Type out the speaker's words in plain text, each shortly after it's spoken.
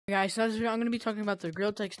Guys, so I'm going to be talking about the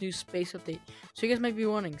Grilltech's new space update. So you guys might be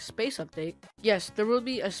wanting space update. Yes, there will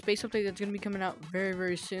be a space update that's going to be coming out very,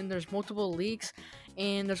 very soon. There's multiple leaks,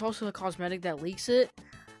 and there's also a cosmetic that leaks it.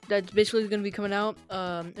 That's basically going to be coming out.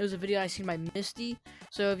 It was a video I seen by Misty.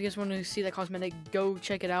 So if you guys want to see that cosmetic, go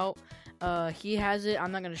check it out. He has it.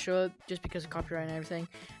 I'm not going to show it just because of copyright and everything.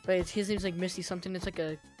 But his name's like Misty something. It's like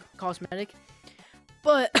a cosmetic.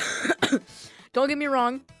 But don't get me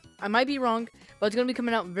wrong. I might be wrong, but it's going to be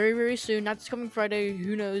coming out very, very soon. Not this coming Friday,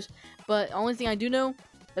 who knows. But the only thing I do know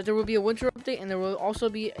that there will be a winter update and there will also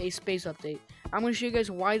be a space update. I'm going to show you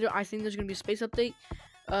guys why I think there's going to be a space update.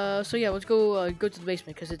 So yeah, let's go to the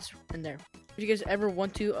basement because it's in there. If you guys ever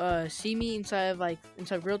want to see me inside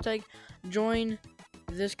Grilltech, join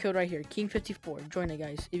this code right here, King54. Join it,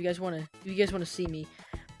 guys. If you guys want to see me.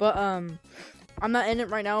 But I'm not in it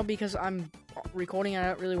right now because I'm recording. I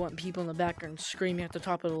don't really want people in the background screaming at the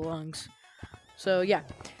top of the lungs. So yeah,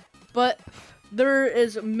 but there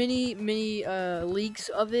is many leaks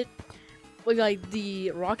of it, like the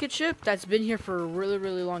rocket ship that's been here for a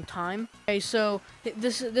really long time. Okay, so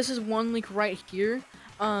this is one leak right here.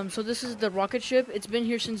 So this is the rocket ship. It's been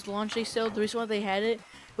here since the launch day sale. The reason why they had it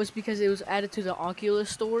was because it was added to the Oculus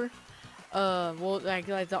store. Well, like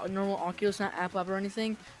the normal Oculus, not Apple App or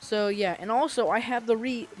anything. So yeah, and also I have the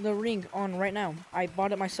ring on right now. I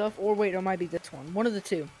bought it myself, or wait, it might be this one of the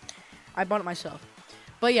two. I bought it myself.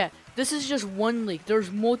 But yeah, this is just one leak.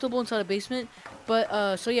 There's multiple inside the basement.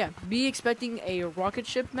 But so yeah, be expecting a rocket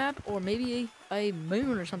ship map or maybe a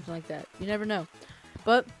moon or something like that. You never know.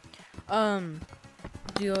 But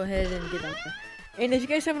go ahead and get that. And if you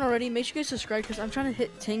guys haven't already, make sure you guys subscribe because I'm trying to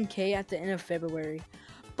hit 10K at the end of February.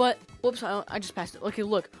 But whoops, I just passed it. Okay,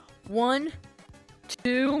 look, 1,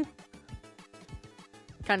 2,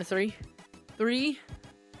 kind of 3,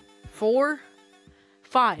 4,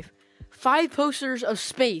 5. 5 posters of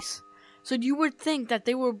space. So you would think that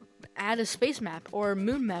they would add a space map or a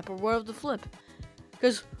moon map or whatever the flip.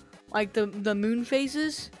 Because like the moon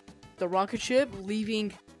phases, the rocket ship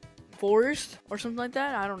leaving forest or something like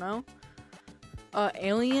that. I don't know.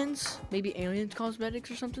 Aliens, maybe aliens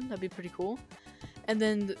cosmetics or something. That'd be pretty cool. And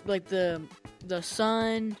then like the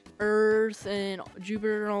sun, Earth, and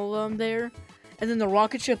Jupiter and all of them there. And then the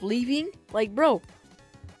rocket ship leaving. Like, bro.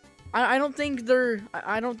 I don't think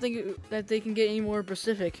that they can get any more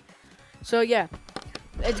specific. So yeah,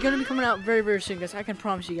 it's gonna be coming out very soon, guys. I can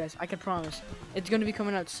promise you guys. I can promise it's gonna be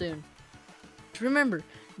coming out soon. Remember,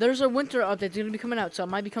 there's a winter update that's gonna be coming out, so it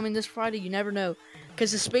might be coming this Friday. You never know,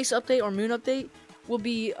 because the space update or moon update will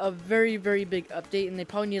be a very big update, and they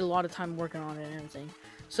probably need a lot of time working on it and everything.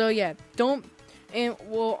 So yeah, what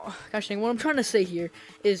I'm trying to say here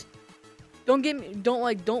is, don't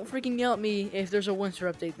freaking yell at me if there's a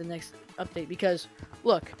winter update, the next update, because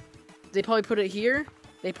look, they probably put it here.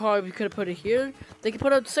 They probably could have put it here. They could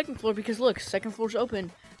put it on the second floor because look, second floor's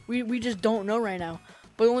open. We just don't know right now.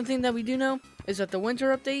 But the only thing that we do know is that the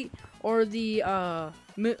winter update or the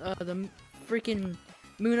freaking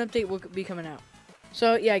moon update will be coming out.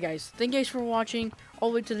 So yeah, guys, thank you guys for watching all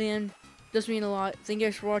the way to the end. Does mean a lot. Thank you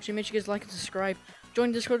guys for watching. Make sure you guys like and subscribe. Join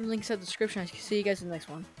the Discord, links in the description. I can see you guys in the next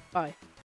one. Bye.